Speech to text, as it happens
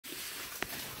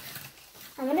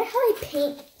I wonder how I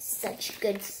paint such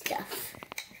good stuff.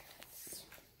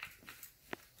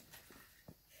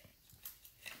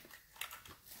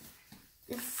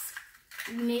 This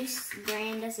new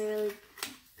brand does a really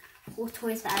cool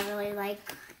toys that I really like.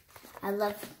 I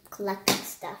love collecting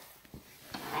stuff.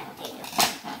 I do.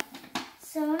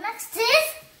 So next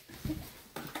is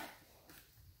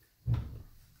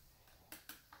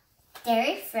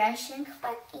Dairy Fresh and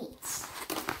Quick Eats.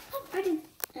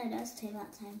 Oh, that was take a lot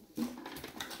of time.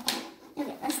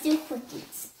 Okay, let's do Quick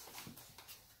Eats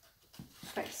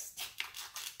first.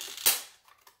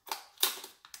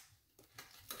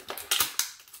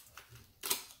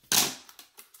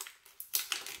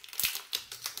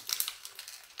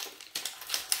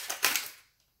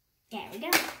 There we go.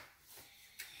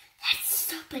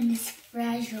 Let's open this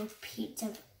fragile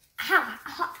pizza. Hot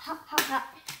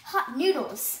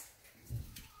noodles.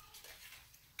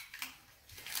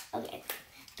 Okay,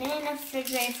 been in the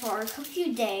refrigerator for a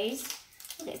few days.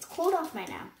 Okay, it's cooled off right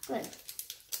now. Good.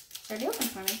 It's already open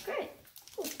for me. Great.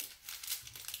 Cool.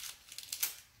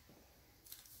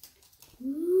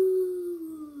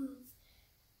 Ooh.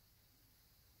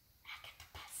 I got the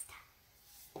pasta.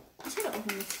 I should have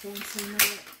opened this thing so you know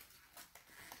it.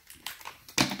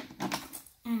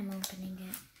 I'm opening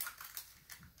it.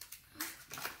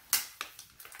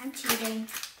 I'm cheating.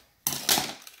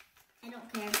 I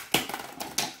don't care.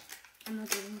 I'm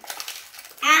opening it.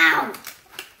 Ow!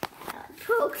 That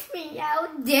poked me. How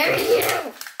dare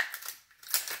you!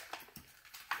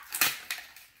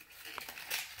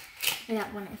 I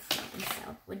got one so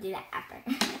we'll do that after.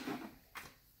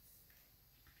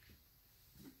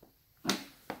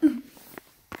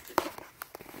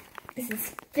 This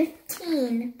is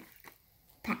 15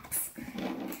 packs.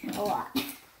 A lot.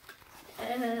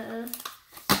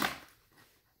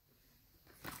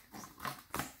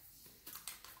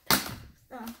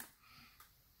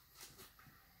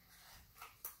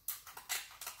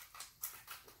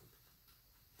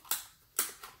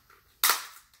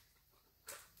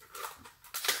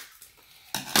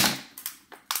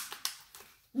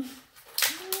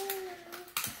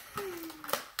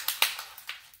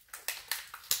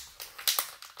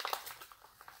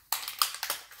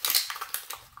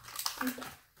 Okay.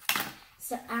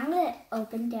 So I'm going to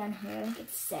open down here like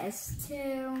it says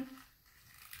to.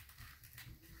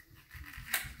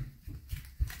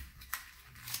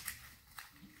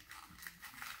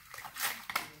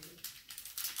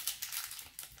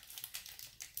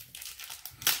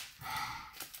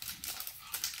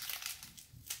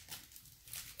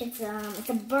 It's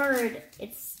a bird.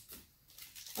 It's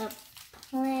a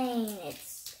plane.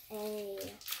 It's a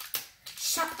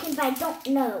Shopkins, but I don't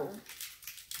know.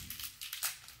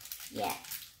 Yeah.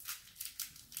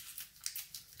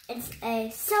 It's a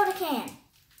soda can.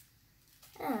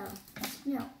 Oh, it's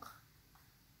milk.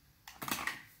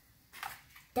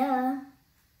 Duh.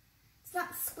 It's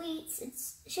not sweets. It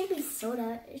should be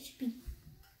soda. It should be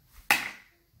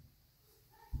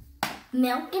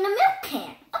milk in a milk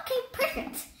can. Okay,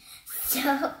 perfect.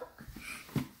 So,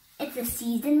 it's a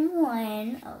season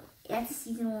 1. Oh, that's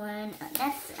season 1.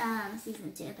 That's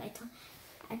season 2.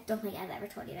 I don't think I've ever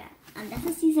told you that. That's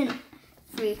a season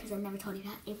 3 because I've never told you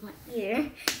that in 1 year.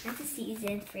 That's a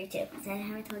season 3 too because I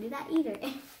haven't told you that either.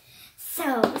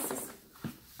 So this is.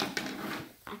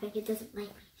 I think it doesn't like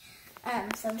me.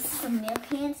 So this is a milk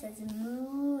can. It says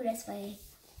moo. That's why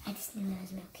I just knew that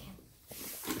was a milk can.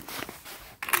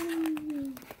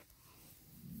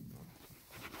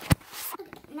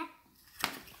 Okay,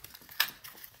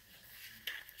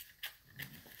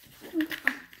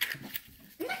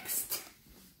 next.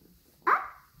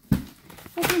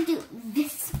 We're gonna do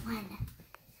this one.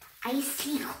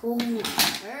 Icy cold.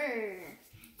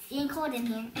 It's getting cold in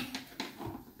here.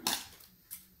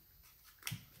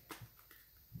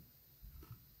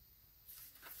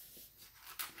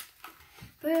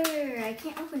 I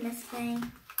can't open this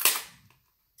thing.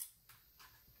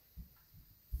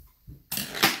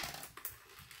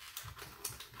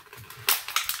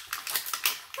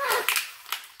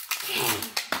 Okay,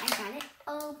 I got it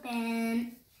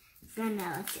open. So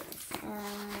now let's do this.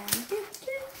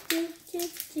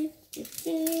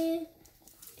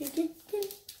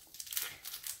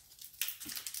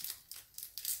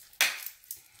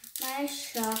 My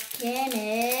Shopkins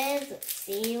is, let's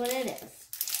see what it is.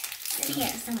 It's in here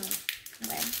somewhere.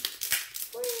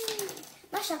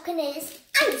 My Shopkins is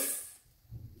ice.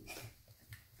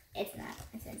 It's not,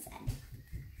 it's inside.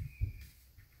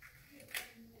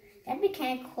 That'd be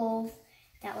kind of cool if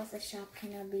that was a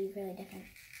Shopkins. It would be really different.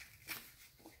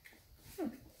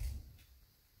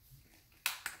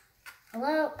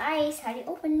 Hello, ice. How do you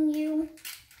open you?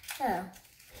 Oh.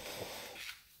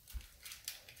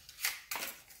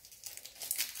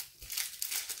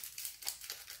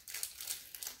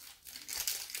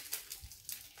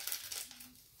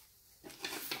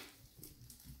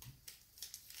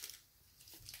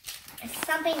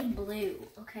 something blue,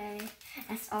 okay?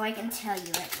 That's all I can tell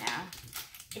you right now.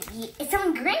 It's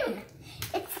on green.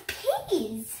 It's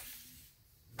peas.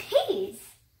 Peas.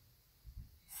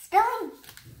 Spelling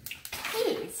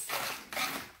peas.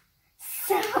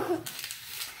 So,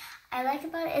 I like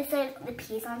about it is like the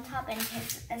peas on top, and it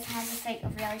has this like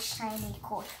really shiny,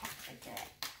 cool texture to it.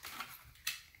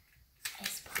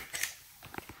 Icebox.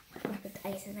 I'm gonna put the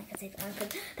ice in it because I want to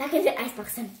put back in the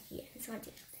icebox in here. This one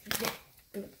too.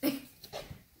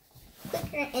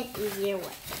 Quicker and easier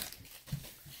way.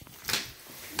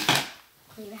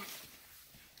 Clean that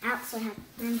out so I have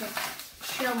room to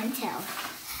show and tell.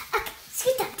 Okay,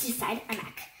 scoot that to the side. I'm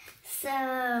back. So,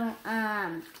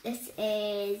 this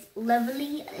is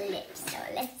Lovely Lips. So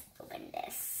let's open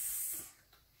this.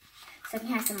 So I can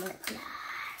have some lip gloss.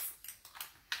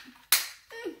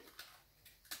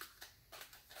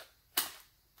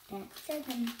 That's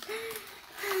open.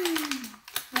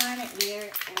 More on it later.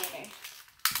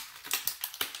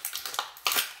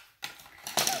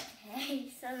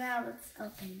 Okay, so now let's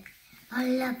open our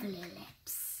Lovely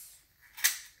Lips.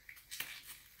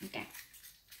 Okay.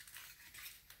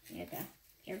 Here you go.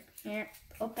 Here.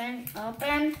 Open. What did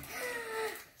I get?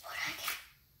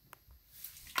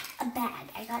 A bag.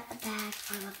 I got a bag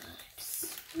for Lovely Lips.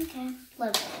 Okay.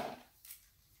 Lovely.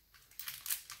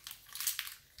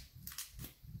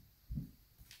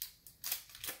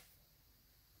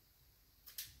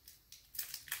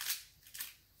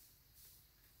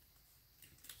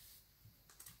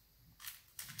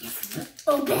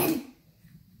 Open.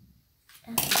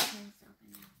 Okay, it's open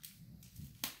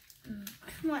now.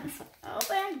 Come on, it's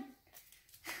open.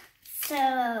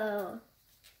 So,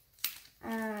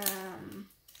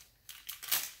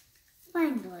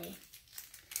 finally,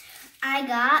 I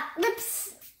got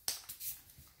lips.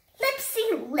 Lipsy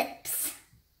Lips.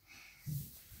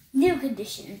 New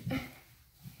condition.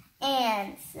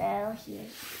 And so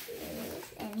here's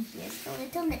the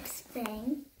little lips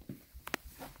thing.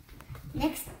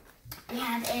 Next we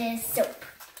have is soap.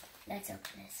 Let's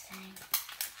open this thing.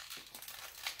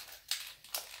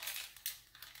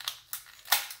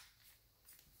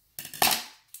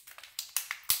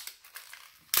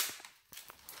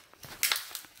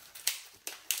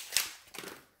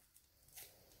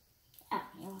 Oh,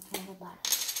 you want to put the bottom.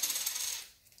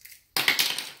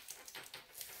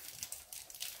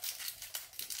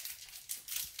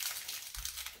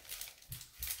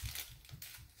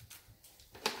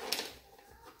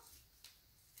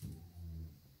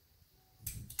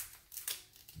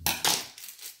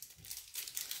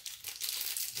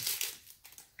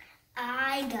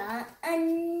 I got a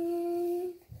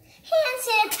hand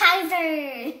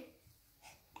sanitizer,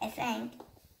 I think.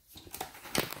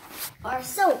 Or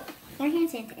soap, or hand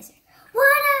sanitizer.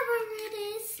 Whatever it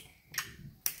is.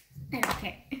 I don't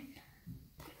care.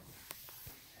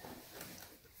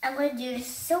 I'm going to do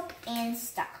soap and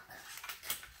stock.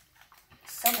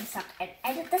 Soap and stock.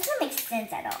 That doesn't make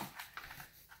sense at all.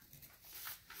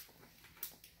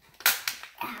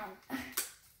 Ow.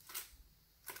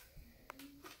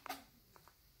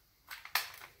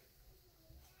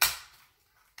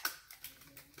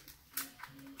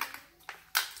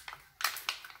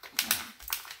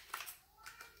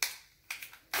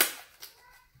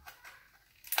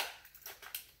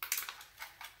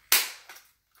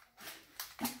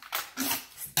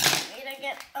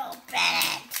 Open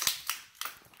it.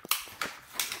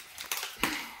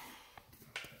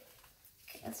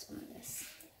 Okay, let's open this.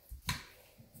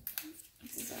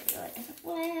 This is a really different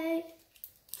way.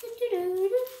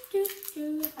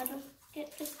 How to get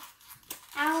this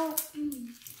out. So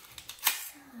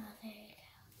there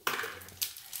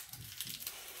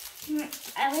you go.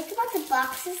 I like about the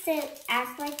boxes, they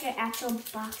act like they're actual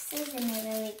boxes and they're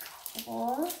really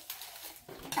cool.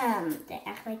 They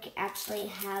act like you actually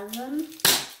have them.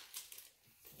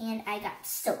 And I got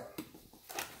soap.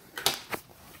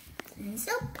 And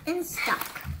soap and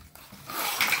stock.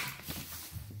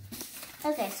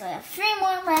 Okay, so I have 3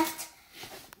 more left.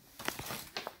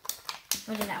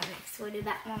 We'll do that one next. We'll do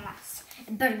that one last.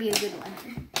 It better be a good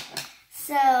one.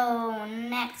 So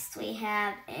next we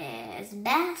have is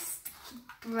Best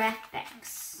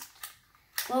Breakfast.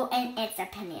 Well, in its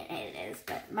opinion it is,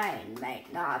 but mine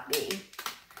might not be.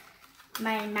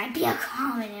 Mine might be a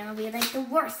common. It'll be like the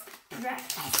worst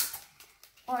breakfast.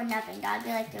 Or nothing. That'd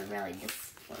be like the really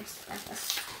just worst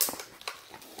breakfast.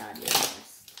 That would be the worst.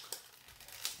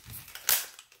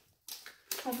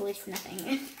 Hopefully it's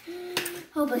nothing.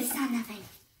 Hopefully it's not nothing.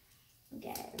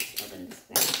 Okay, let's open this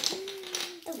thing.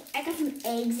 Oh, I got some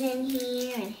eggs in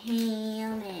here and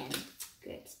ham and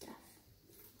good stuff.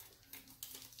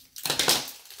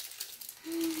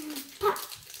 Pop,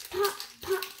 pop,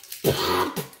 pop,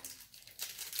 pop.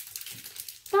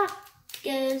 Pop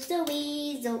goes the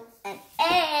weasel, an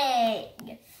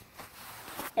egg.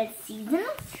 It's season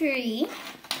 3.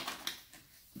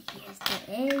 Here's the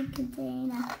egg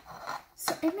container.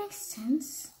 So it makes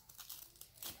sense.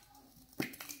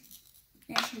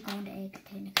 It should go in the egg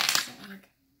container because it's an egg.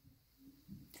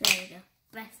 So there you go.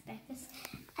 Breakfast.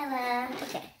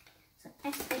 Okay. So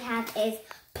next we have is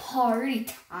party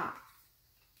time.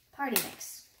 Party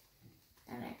mix.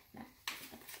 Alright.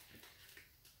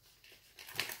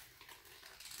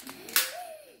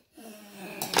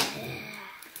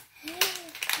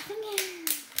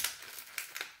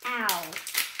 Ow.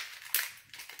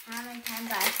 How many times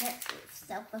I hit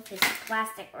myself with this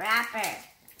plastic wrapper?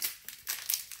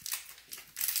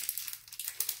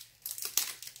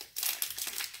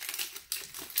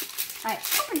 Alright,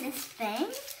 open this thing.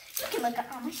 You can look at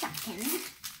all my Shopkins.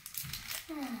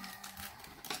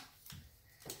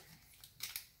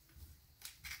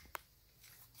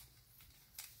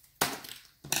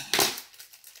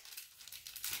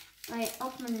 Alright,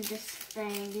 open this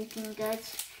thing. You can go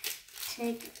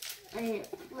take a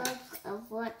look of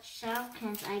what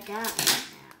Shopkins I got right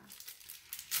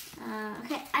now.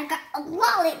 Okay, I got a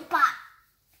lollipop.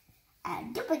 A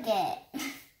duplicate.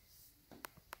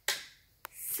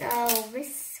 So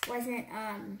this wasn't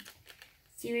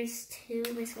series 2,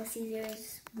 this was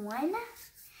series 1.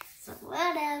 So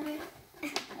whatever.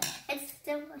 It's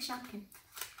still a Shopkin.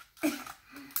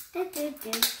 This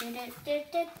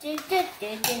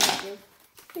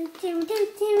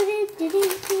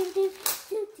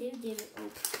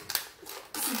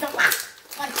is the last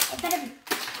one. It better be.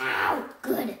 Ow,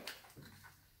 good.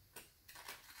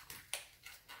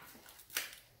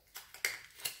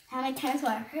 How many times will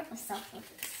I hurt myself with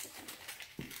this?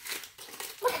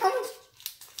 Look how much.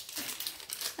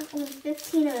 Only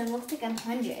 15 of them. Looks like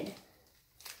 100.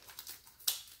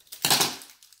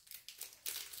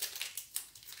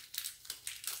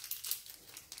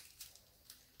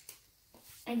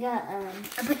 I got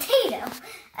a potato.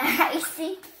 An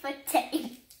icing potato.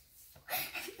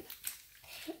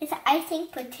 It's an icing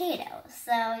potato.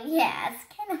 So yeah, it's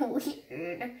kind of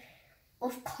weird.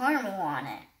 With caramel on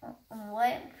it.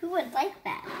 What? Who would like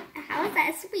that? How is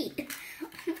that sweet?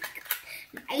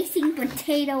 An icing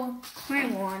potato with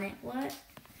caramel on it. What?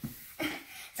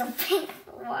 So thanks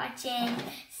for watching.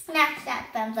 Smash that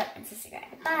thumbs up and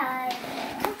subscribe. Bye.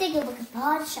 Come take a look at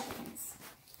all the Shopkins.